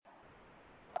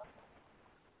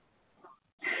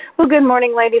Well, good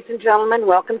morning, ladies and gentlemen.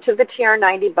 Welcome to the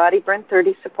TR90 Body Burn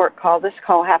 30 support call. This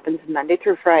call happens Monday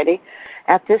through Friday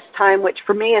at this time, which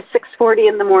for me is 6:40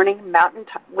 in the morning, Mountain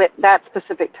Time, with that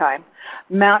specific time.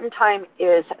 Mountain Time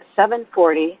is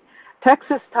 7:40,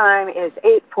 Texas time is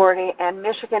 8:40, and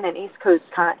Michigan and East Coast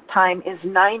time is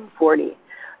 9:40.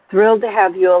 Thrilled to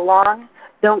have you along.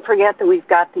 Don't forget that we've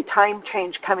got the time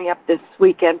change coming up this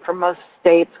weekend for most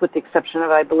states, with the exception of,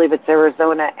 I believe it's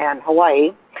Arizona and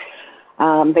Hawaii.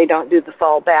 They don't do the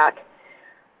fall back.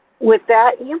 With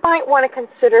that, you might want to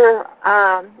consider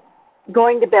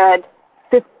going to bed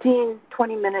 15,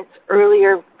 20 minutes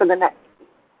earlier for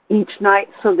each night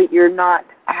so that you're not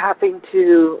having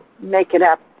to make it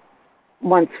up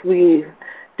once we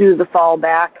do the fall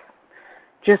back.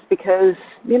 Just because,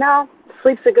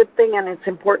 sleep's a good thing, and it's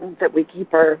important that we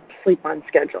keep our sleep on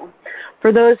schedule.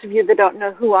 For those of you that don't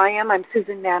know who I am, I'm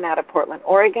Susan Mann out of Portland,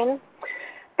 Oregon.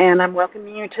 And I'm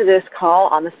welcoming you to this call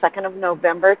on the 2nd of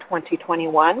November,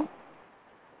 2021.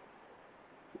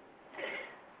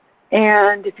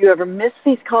 And if you ever miss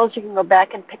these calls, you can go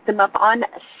back and pick them up on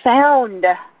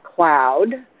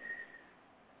SoundCloud.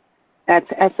 That's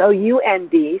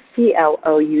SoundCloud.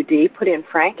 Put in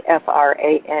Frank,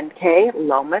 Frank,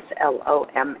 Lomas,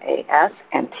 Lomas,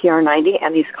 and TR90.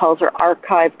 And these calls are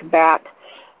archived back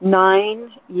 9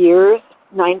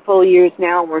 full years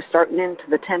now, and we're starting into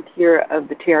the 10th year of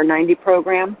the TR90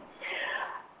 program.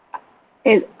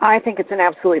 I think it's an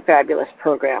absolutely fabulous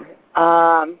program.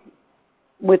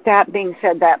 With that being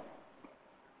said,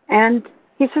 and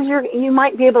he says you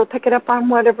might be able to pick it up on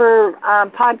whatever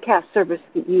podcast service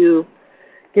that you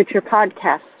get your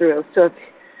podcasts through. So if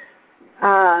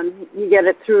you get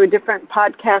it through a different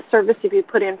podcast service, if you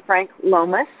put in Frank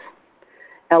Lomas,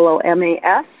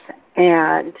 Lomas,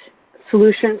 and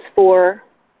Solutions for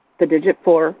the digit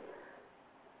 4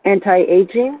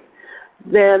 anti-aging,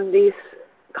 then these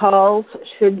calls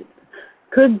could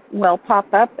well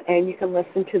pop up, and you can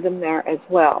listen to them there as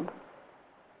well.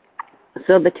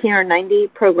 So the TR90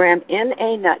 program in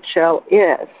a nutshell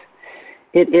is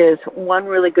one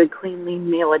really good clean lean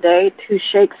meal a day, 2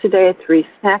 shakes a day, 3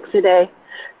 snacks a day,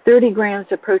 30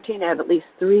 grams of protein at least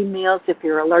 3 meals. If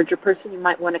you're a larger person, you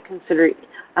might want to consider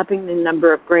upping the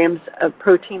number of grams of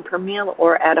protein per meal,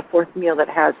 or add a 4th meal that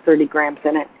has 30 grams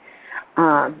in it,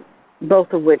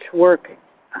 both of which work.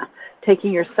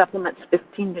 Taking your supplements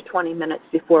 15 to 20 minutes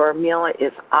before a meal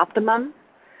is optimum,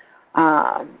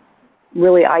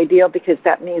 really ideal, because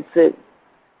that means that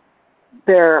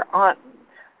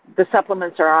the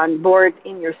supplements are on board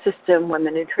in your system when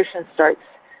the nutrition starts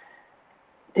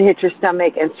to hit your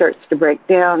stomach and starts to break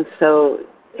down, so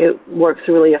it works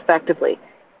really effectively.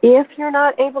 If you're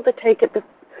not able to take it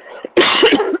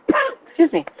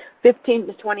 15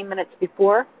 to 20 minutes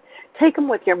before, take them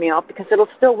with your meal, because it'll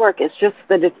still work. It's just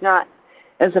that it's not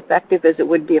as effective as it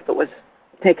would be if it was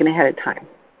taken ahead of time.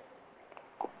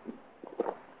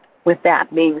 With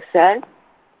that being said,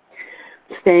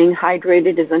 staying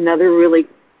hydrated is another really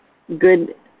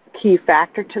good key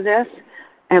factor to this.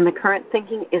 And the current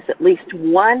thinking is at least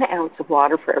 1 ounce of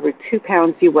water for every 2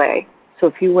 pounds you weigh. So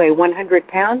if you weigh 100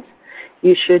 pounds,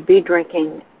 you should be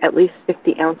drinking at least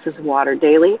 50 ounces of water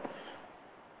daily.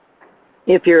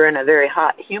 If you're in a very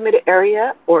hot, humid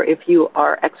area, or if you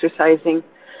are exercising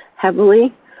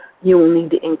heavily, you will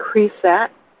need to increase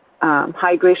that.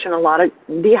 Dehydration a lot of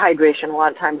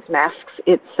times masks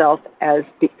itself as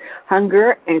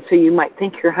hunger, and so you might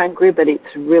think you're hungry, but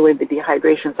it's really the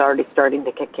dehydration's already starting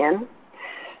to kick in.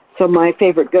 So my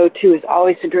favorite go-to is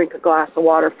always to drink a glass of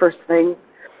water first thing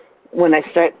when I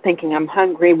start thinking I'm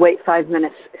hungry. Wait 5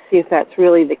 minutes, see if that's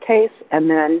really the case, and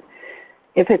then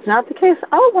if it's not the case,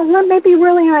 then maybe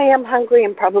really I am hungry,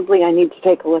 and probably I need to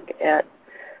take a look at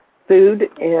food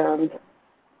and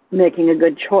making a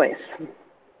good choice.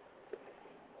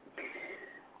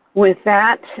 With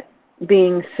that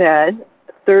being said,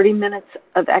 30 minutes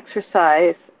of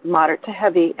exercise, moderate to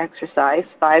heavy exercise,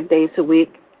 5 days a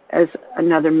week as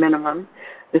another minimum.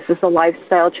 This is a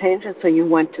lifestyle change, and so you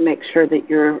want to make sure that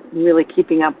you're really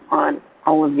keeping up on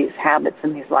all of these habits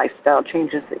and these lifestyle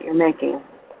changes that you're making.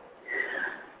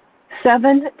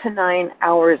 7 to 9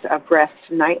 hours of rest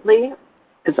nightly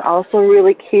is also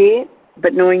really key,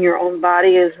 but knowing your own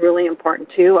body is really important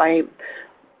too. I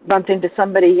bumped into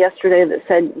somebody yesterday that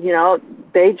said,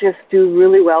 they just do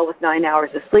really well with 9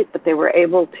 hours of sleep, but they were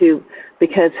able to,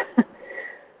 because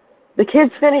the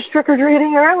kids finished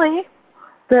trick-or-treating early,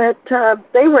 that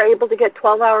they were able to get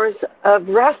 12 hours of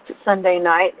rest Sunday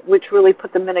night, which really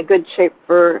put them in a good shape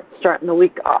for starting the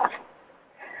week off.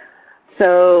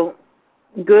 So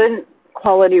good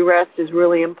quality rest is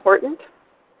really important.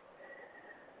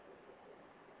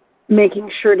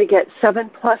 Making sure to get 7+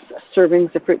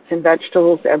 servings of fruits and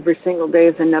vegetables every single day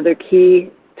is another key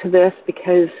to this,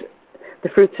 because the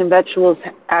fruits and vegetables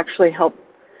actually help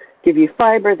give you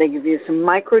fiber. They give you some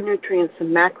micronutrients, some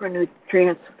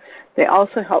macronutrients. They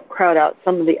also help crowd out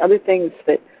some of the other things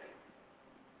that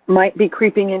might be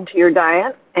creeping into your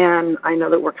diet. And I know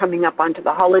that we're coming up onto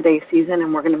the holiday season,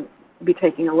 and we're going to be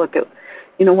taking a look at,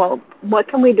 what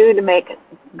can we do to make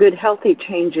good, healthy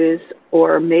changes,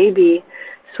 or maybe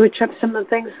switch up some of the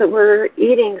things that we're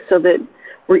eating so that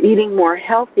we're eating more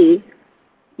healthy,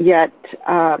 yet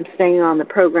staying on the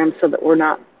program so that we're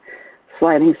not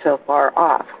sliding so far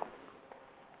off.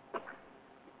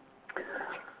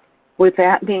 With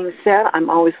that being said, I'm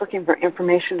always looking for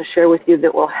information to share with you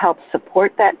that will help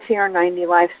support that TR90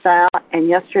 lifestyle. And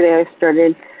yesterday I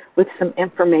started with some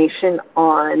information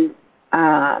on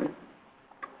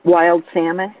wild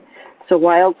salmon. So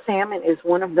wild salmon is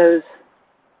one of those,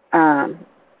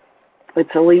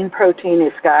 it's a lean protein.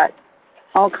 It's got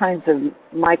all kinds of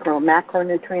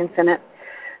macronutrients in it.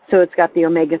 So it's got the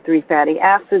omega-3 fatty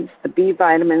acids, the B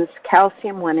vitamins,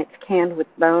 calcium when it's canned with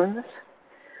bones,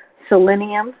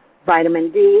 selenium,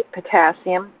 vitamin D,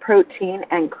 potassium, protein,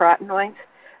 and carotenoids.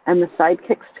 And the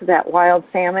sidekicks to that wild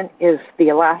salmon is the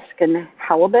Alaskan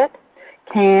halibut,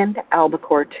 canned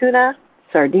albacore tuna,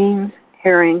 sardines,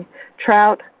 herring,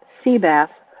 trout, sea bass,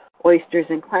 oysters,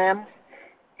 and clams.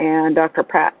 And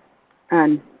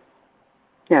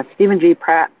Stephen G.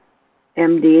 Pratt,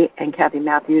 MD, and Kathy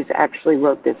Matthews actually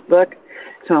wrote this book,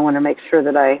 so I want to make sure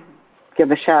that I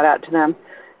give a shout out to them.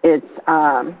 It's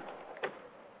I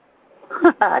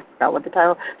forgot what the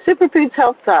title. Superfoods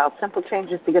Health Style: Simple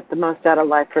Changes to Get the Most Out of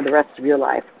Life for the Rest of Your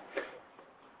Life.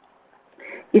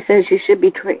 He says you should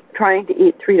be trying to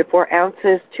eat 3 to 4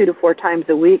 ounces 2 to 4 times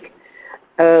a week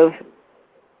of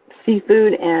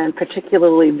seafood, and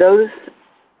particularly those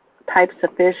types of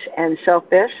fish and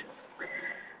shellfish.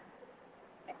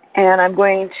 And I'm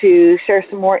going to share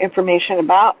some more information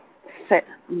about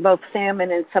both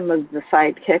salmon and some of the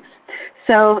sidekicks.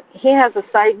 So he has a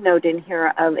side note in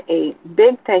here of a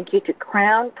big thank you to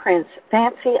Crown Prince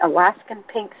Fancy Alaskan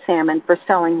Pink Salmon for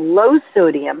selling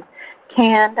low-sodium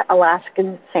canned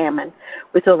Alaskan salmon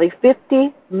with only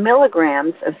 50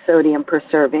 milligrams of sodium per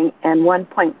serving and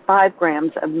 1.5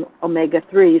 grams of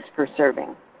omega-3s per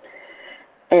serving.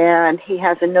 And he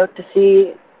has a note to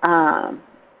see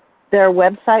their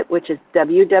website, which is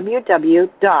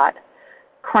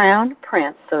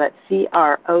www.crownprince, so that's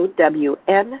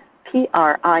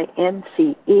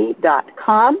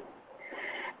CROWNPRINCE.com,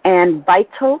 and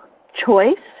Vital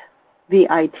Choice,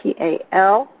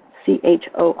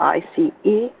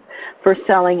 VITALCHOICE, for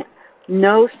selling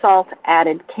no salt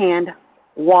added canned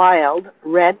wild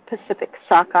red Pacific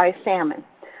sockeye salmon.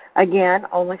 Again,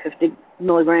 only 50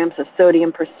 milligrams of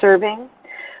sodium per serving.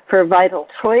 For Vital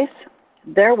Choice,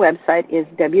 their website is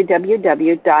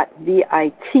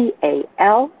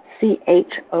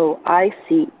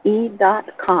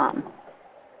www.vitalchoice.com.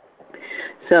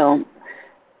 So,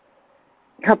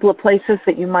 a couple of places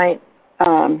that you might,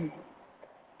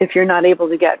 if you're not able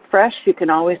to get fresh, you can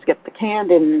always get the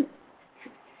canned, and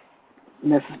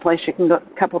this is a place you can go,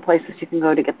 a couple of places you can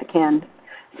go to get the canned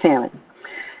salmon.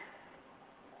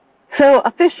 So,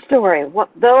 a fish story.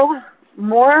 Though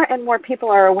more and more people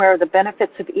are aware of the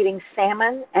benefits of eating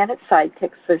salmon and its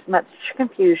sidekicks, there's much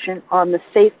confusion on the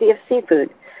safety of seafood.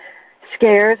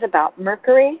 Scares about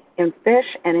mercury in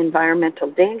fish and environmental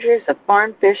dangers of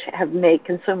farmed fish have made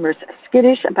consumers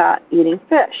skittish about eating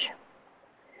fish.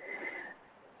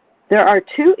 There are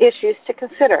 2 issues to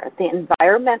consider: the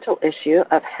environmental issue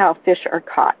of how fish are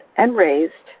caught and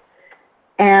raised,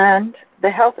 and the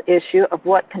health issue of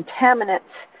what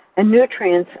contaminants and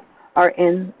nutrients are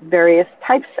in various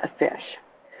types of fish.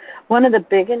 One of the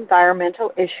big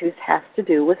environmental issues has to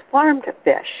do with farmed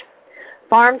fish.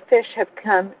 Farmed fish have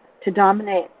come to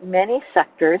dominate many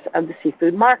sectors of the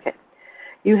seafood market.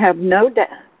 You have no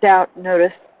doubt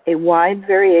noticed a wide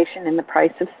variation in the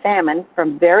price of salmon,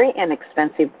 from very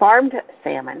inexpensive farmed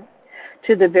salmon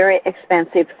to the very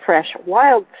expensive fresh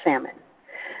wild salmon.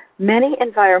 Many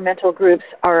environmental groups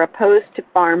are opposed to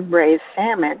farm-raised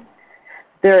salmon,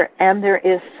 and there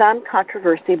is some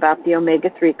controversy about the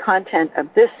omega-3 content of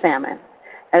this salmon,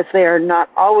 as they are not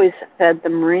always fed the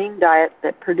marine diet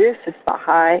that produces the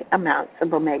high amounts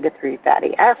of omega-3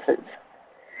 fatty acids.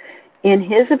 In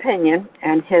his opinion,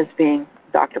 and his being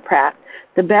Dr. Pratt,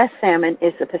 the best salmon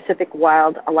is the Pacific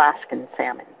wild Alaskan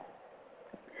salmon,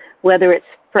 whether it's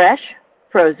fresh,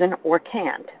 frozen, or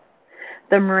canned.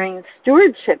 The Marine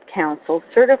Stewardship Council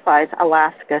certifies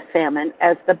Alaska salmon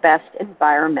as the best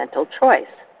environmental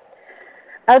choice.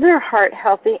 Other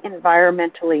heart-healthy,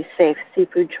 environmentally safe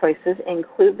seafood choices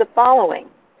include the following: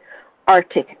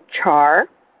 Arctic char,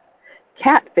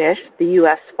 catfish, the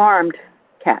U.S. farmed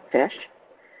catfish,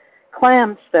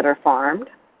 clams that are farmed,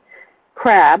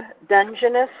 crab,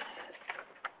 Dungeness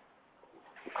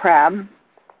crab,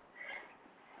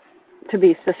 to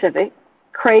be specific,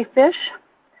 crayfish,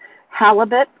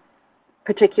 halibut,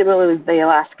 particularly the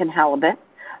Alaskan halibut,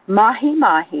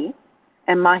 mahi-mahi,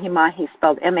 and mahi-mahi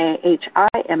spelled M-A-H-I,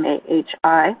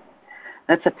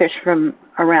 that's a fish from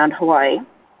around Hawaii,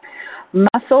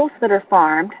 mussels that are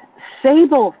farmed,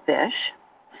 sable fish,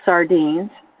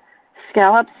 sardines,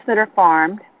 scallops that are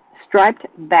farmed, striped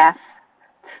bass,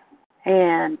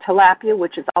 and tilapia,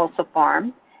 which is also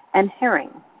farmed, and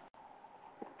herring.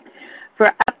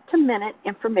 For up-to-minute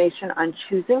information on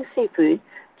choosing seafood,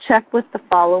 check with the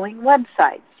following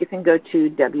websites. You can go to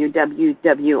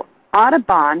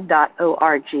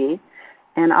www.audubon.org,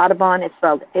 and Audubon is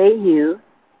spelled AUDUBON.org.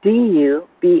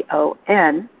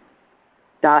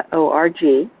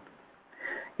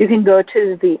 You can go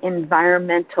to the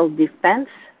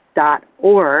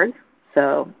environmentaldefense.org,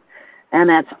 and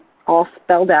that's all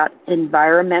spelled out,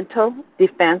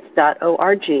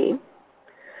 environmentaldefense.org.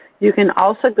 You can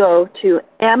also go to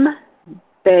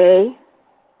MBay,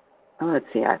 let's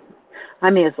see, I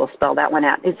may as well spell that one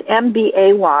out. It's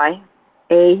MBAYAG.org,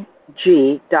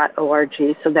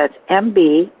 so that's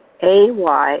MBAYAG.org.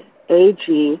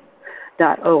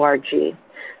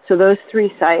 So those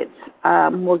three sites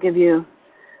will give you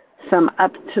some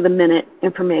up-to-the-minute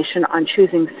information on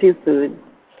choosing seafood.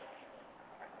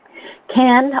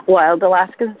 Canned wild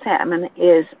Alaskan salmon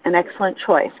is an excellent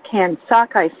choice. Canned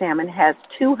sockeye salmon has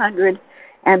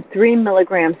 203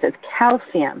 milligrams of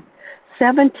calcium,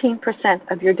 17%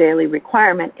 of your daily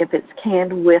requirement if it's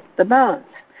canned with the bones.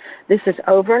 This is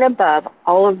over and above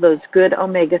all of those good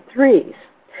omega-3s.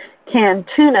 Canned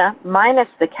tuna, minus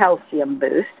the calcium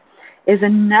boost, is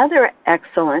another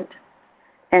excellent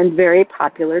and very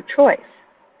popular choice.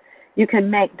 You can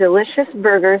make delicious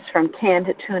burgers from canned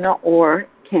tuna or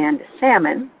canned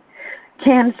salmon.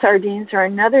 Canned sardines are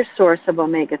another source of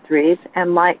omega-3s,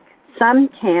 and like some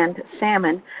canned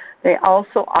salmon, they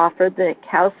also offer the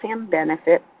calcium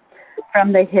benefit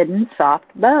from the hidden soft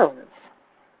bones.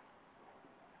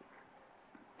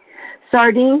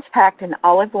 Sardines packed in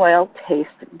olive oil taste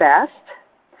best,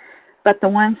 but the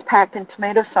ones packed in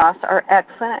tomato sauce are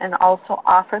excellent and also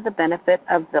offer the benefit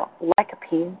of the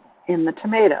lycopene in the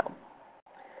tomato.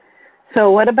 So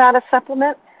what about a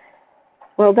supplement?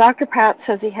 Well, Dr. Pratt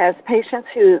says he has patients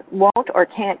who won't or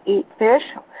can't eat fish.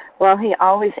 Well, he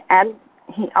always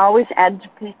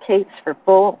advocates for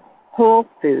whole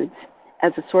foods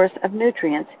as a source of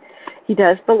nutrients. He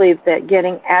does believe that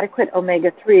getting adequate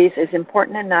omega-3s is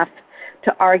important enough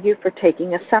to argue for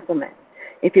taking a supplement,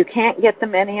 if you can't get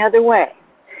them any other way.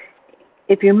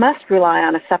 If you must rely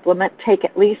on a supplement, take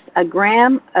at least a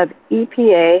gram of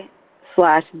EPA/DHA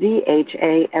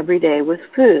every day with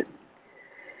food.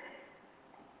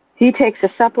 He takes a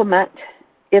supplement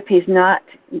if he's not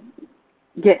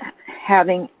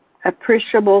having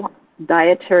appreciable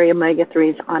dietary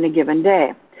omega-3s on a given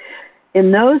day.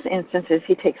 In those instances,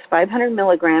 he takes 500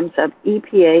 milligrams of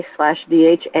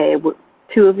EPA/DHA with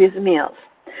 2 of his meals.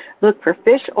 Look for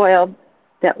fish oil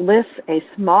that lists a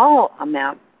small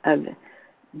amount of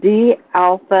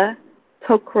D-alpha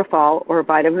tocopherol or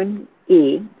vitamin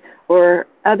E or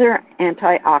other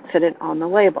antioxidant on the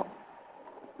label.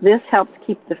 This helps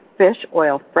keep the fish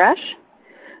oil fresh.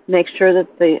 Make sure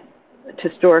that to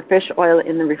store fish oil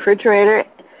in the refrigerator,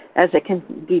 as it can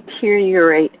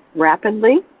deteriorate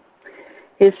rapidly.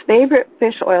 His favorite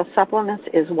fish oil supplements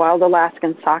is Wild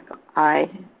Alaskan Sockeye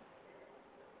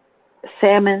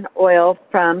salmon oil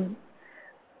from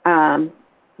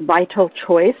Vital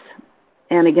Choice.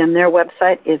 And again, their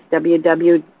website is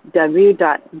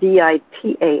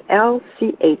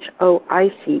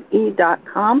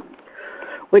www.vitalchoice.com,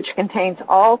 which contains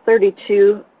all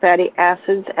 32 fatty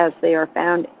acids as they are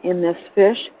found in this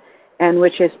fish, and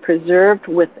which is preserved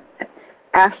with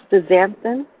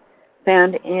astaxanthin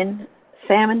found in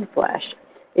salmon flesh.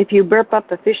 If you burp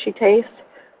up a fishy taste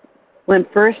when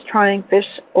first trying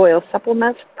fish oil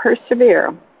supplements,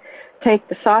 persevere. Take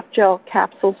the soft gel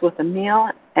capsules with a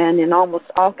meal, and in almost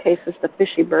all cases, the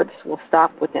fishy burps will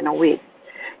stop within a week.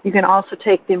 You can also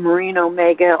take the Marine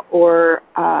Omega, or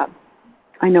I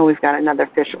know we've got another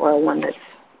fish oil one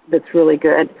that's really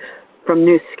good from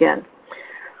New Skin.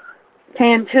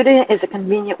 Canned tuna is a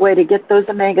convenient way to get those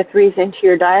omega-3s into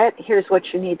your diet. Here's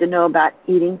what you need to know about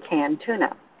eating canned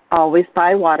tuna. Always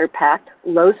buy water-packed,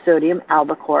 low-sodium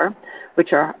albacore,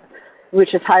 which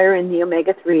is higher in the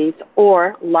omega-3s,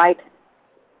 or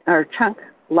chunk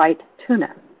light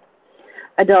tuna.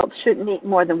 Adults shouldn't eat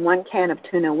more than 1 can of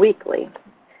tuna weekly.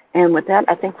 And with that,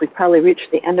 I think we've probably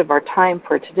reached the end of our time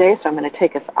for today, so I'm going to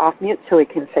take us off mute so we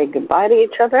can say goodbye to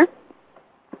each other.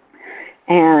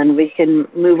 And we can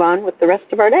move on with the rest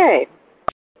of our day.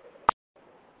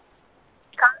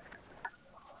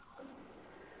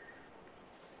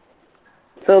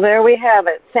 So there we have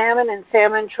it, salmon and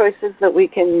salmon choices that we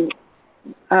can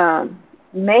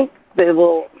make that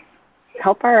will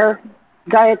help our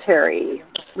dietary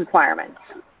requirements.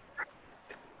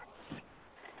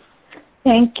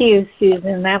 Thank you,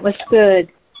 Susan. That was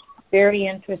good. Very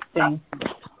interesting.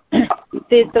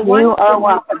 The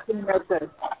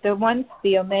ones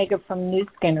the omega from New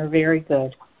Skin are very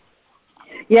good.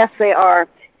 Yes, they are.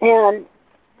 And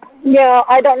yeah,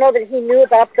 I don't know that he knew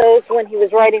about those when he was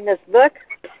writing this book,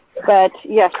 but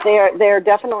yes, they're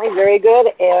definitely very good,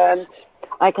 and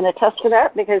I can attest to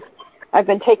that because I've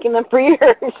been taking them for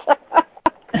years.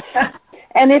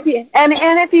 And if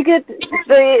you get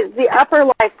the upper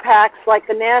life packs like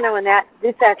the Nano and that,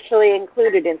 it's actually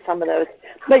included in some of those,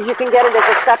 but you can get it as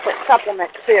a separate supplement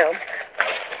too.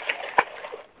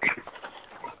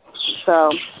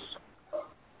 So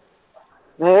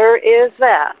there is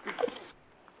that.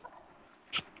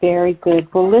 Very good.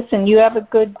 Well, listen, you have a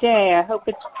good day. I hope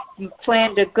you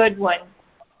planned a good one.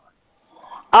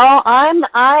 Oh,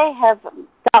 I have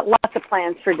got lots of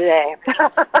plans for today.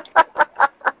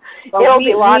 Well, It'll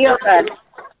be lots of fun.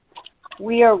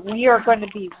 We are going to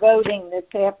be voting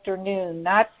this afternoon,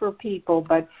 not for people,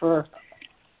 but for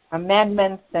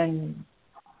amendments and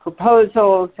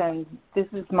proposals. And this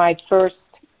is my first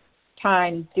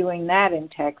time doing that in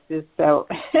Texas, so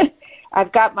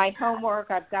I've got my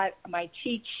homework. I've got my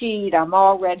cheat sheet. I'm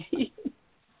all ready.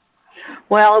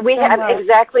 Well, we had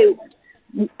exactly.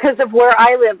 Because of where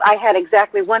I live, I had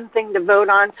exactly one thing to vote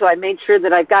on, so I made sure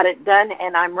that I got it done,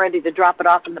 and I'm ready to drop it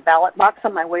off in the ballot box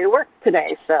on my way to work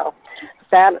today. So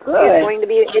that is going to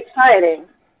be exciting.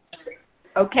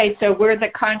 Okay, so we're the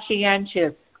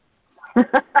conscientious.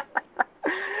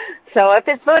 So if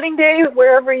it's voting day,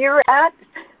 wherever you're at,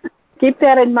 keep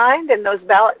that in mind. And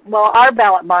our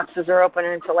ballot boxes are open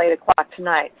until 8 o'clock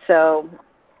tonight. So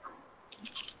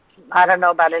I don't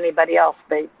know about anybody else,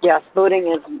 but yes, voting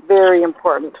is very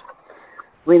important.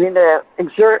 We need to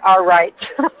exert our rights.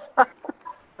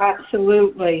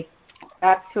 Absolutely.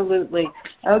 Absolutely.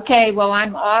 Okay, well,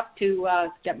 I'm off to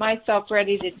get myself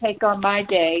ready to take on my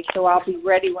day, so I'll be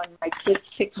ready when my kids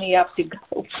pick me up to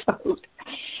go vote.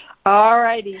 All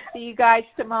righty. See you guys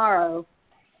tomorrow.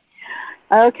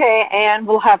 Okay, and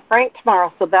we'll have Frank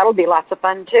tomorrow, so that'll be lots of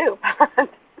fun, too.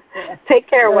 Take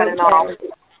care, one and all.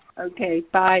 Okay,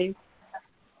 bye.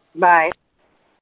 Bye.